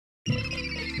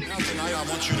Now tonight I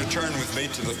want you to turn with me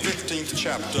to the 15th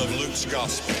chapter of Luke's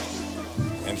Gospel.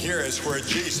 And here is where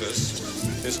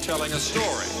Jesus is telling a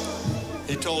story.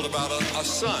 He told about a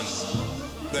son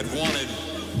that wanted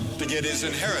to get his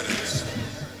inheritance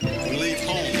and leave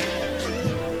home.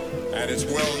 And it's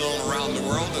well known around the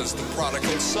world as the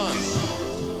prodigal son.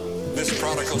 This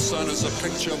prodigal son is a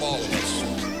picture of all of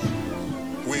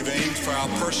us. We've aimed for our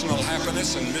personal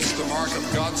happiness and missed the mark of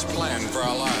God's plan for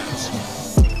our lives.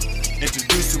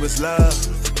 Introduced to his love,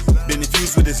 been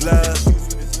infused with his love,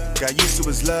 got used to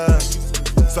his love,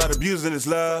 started abusing his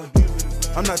love.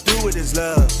 I'm not through with his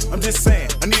love, I'm just saying,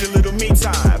 I need a little me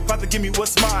time. Father give me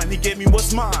what's mine, he gave me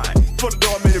what's mine. For the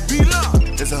door I made a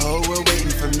beeline. There's a whole world waiting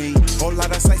for me, whole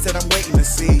lot of sights that I'm waiting to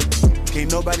see.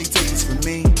 Can't nobody take this from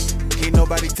me, can't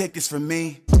nobody take this from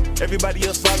me. Everybody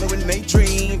else following their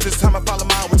dreams, this time I follow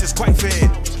mine, which is quite fair.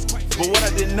 But what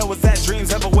I didn't know was that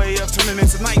dreams have a way of turning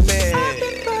into nightmares. I've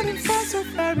been running for so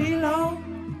very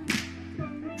long,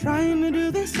 trying to do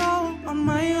this all on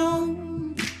my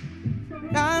own.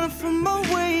 Gotta find my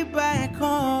way back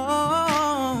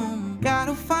home.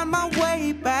 Gotta find my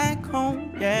way back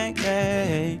home, yeah,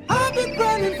 yeah. I've been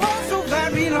running for so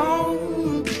very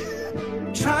long,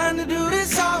 trying to do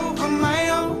this all on my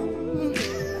own.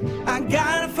 I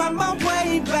gotta find my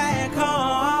way back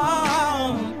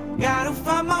home. Gotta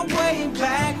find my way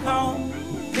back home,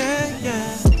 yeah,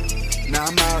 yeah. Now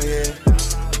I'm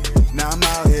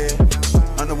out here,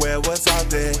 unaware of what's out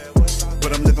there,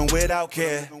 but I'm living without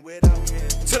care.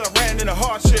 Till I ran into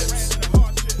hardships,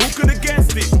 who could have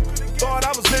guessed it? Thought I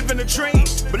was living a dream,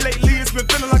 but lately it's been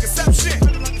feeling like exception.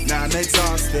 Now I'm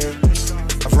exhausted,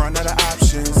 I've run out of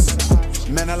options.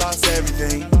 Man, I lost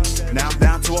everything, now I'm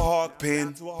down to a hog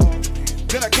pen.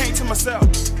 Then I came to myself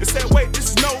and said, wait, this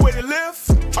is no way to live.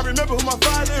 I remember who my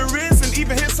father is, and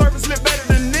even his service lived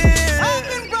better than this. I've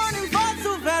been running for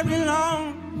so very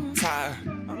long.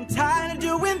 I'm tired of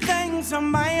doing things on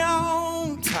my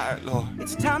own. Tired, Lord.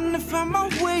 It's time to find my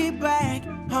way back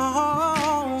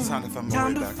home. It's time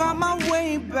to find my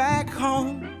way back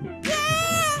home. Yeah,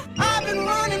 I've been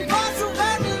running for so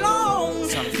very long.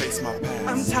 It's time to face my past.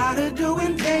 I'm tired of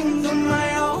doing things on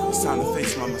my own. It's time to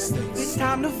face my mistakes. It's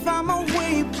time to find my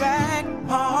way back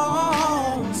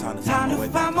home. It's time to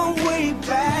find my way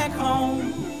back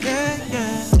home. Yeah,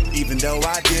 yeah. Even though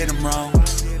I did him wrong,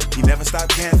 he never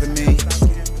stopped caring for me.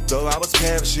 Though I was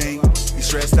perishing, he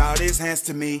stretched out his hands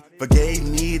to me, forgave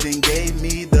me, then gave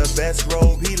me the best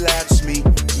robe. He lavished me,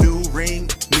 new ring,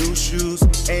 new shoes,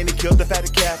 and he killed the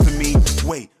fatted calf for me.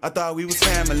 Wait, I thought we was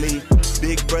family.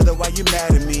 Big brother, why you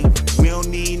mad at me? We don't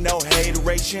need no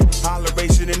hateration,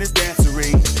 holleration in this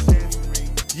dancery.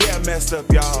 Yeah, I messed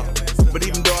up, y'all, but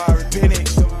even though I repented,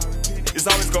 there's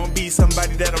always gonna be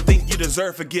somebody that don't think you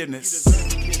deserve forgiveness.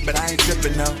 But I ain't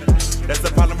tripping, no. That's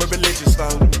the problem with religious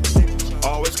folk.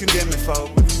 Always condemning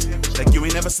folk, like you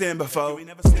ain't never sinned before.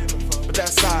 But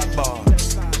that's sidebar,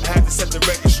 I had to set the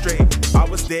record straight. I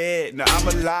was dead, now I'm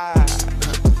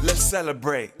alive. Let's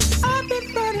celebrate. I've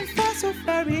been running for so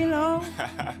very long,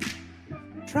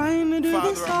 trying to do Father,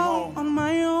 this I'm all home. on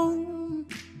my own.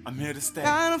 I'm here to stay.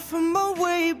 Gotta find my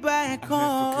way back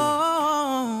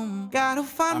home. Gotta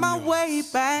find my way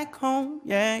back home,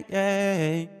 yeah,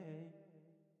 yeah.